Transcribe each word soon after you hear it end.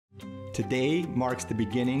Today marks the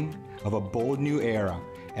beginning of a bold new era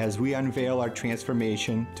as we unveil our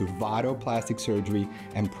transformation to Vado Plastic Surgery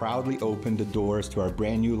and proudly open the doors to our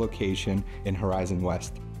brand new location in Horizon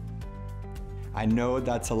West. I know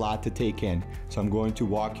that's a lot to take in, so I'm going to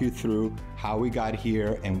walk you through how we got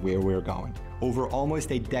here and where we're going. Over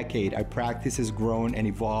almost a decade, our practice has grown and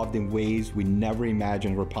evolved in ways we never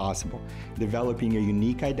imagined were possible, developing a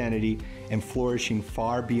unique identity and flourishing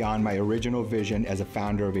far beyond my original vision as a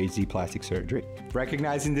founder of 𝐲𝐳 Plastic Surgery.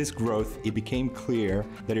 Recognizing this growth, it became clear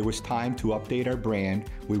that it was time to update our brand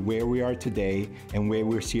with where we are today and where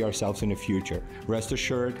we see ourselves in the future. Rest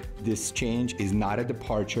assured, this change is not a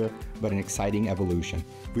departure, but an exciting evolution.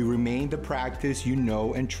 We remain the practice you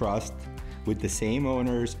know and trust, with the same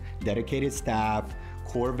owners, dedicated staff,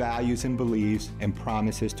 core values and beliefs, and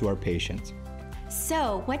promises to our patients.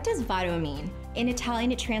 So, what does Vado mean? In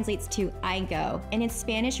Italian, it translates to I go, and in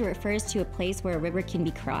Spanish, it refers to a place where a river can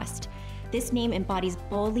be crossed. This name embodies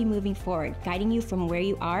boldly moving forward, guiding you from where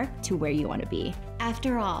you are to where you want to be.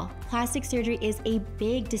 After all, plastic surgery is a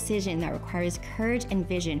big decision that requires courage and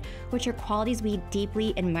vision, which are qualities we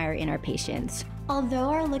deeply admire in our patients. Although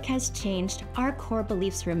our look has changed, our core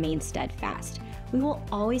beliefs remain steadfast. We will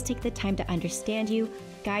always take the time to understand you,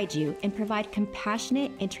 guide you, and provide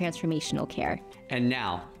compassionate and transformational care. And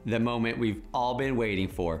now, the moment we've all been waiting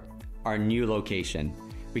for, our new location.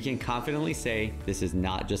 We can confidently say this is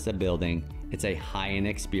not just a building, it's a high-end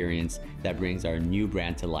experience that brings our new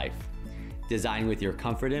brand to life. Designed with your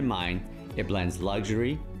comfort in mind, it blends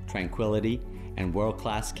luxury, tranquility, and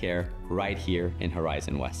world-class care right here in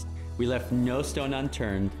Horizon West. We left no stone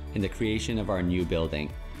unturned in the creation of our new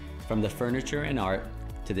building. From the furniture and art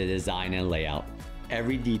to the design and layout,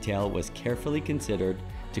 every detail was carefully considered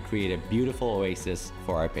to create a beautiful oasis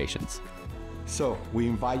for our patients. So, we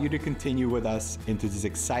invite you to continue with us into this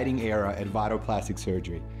exciting era at Vado Plastic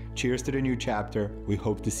Surgery. Cheers to the new chapter. We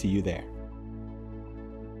hope to see you there.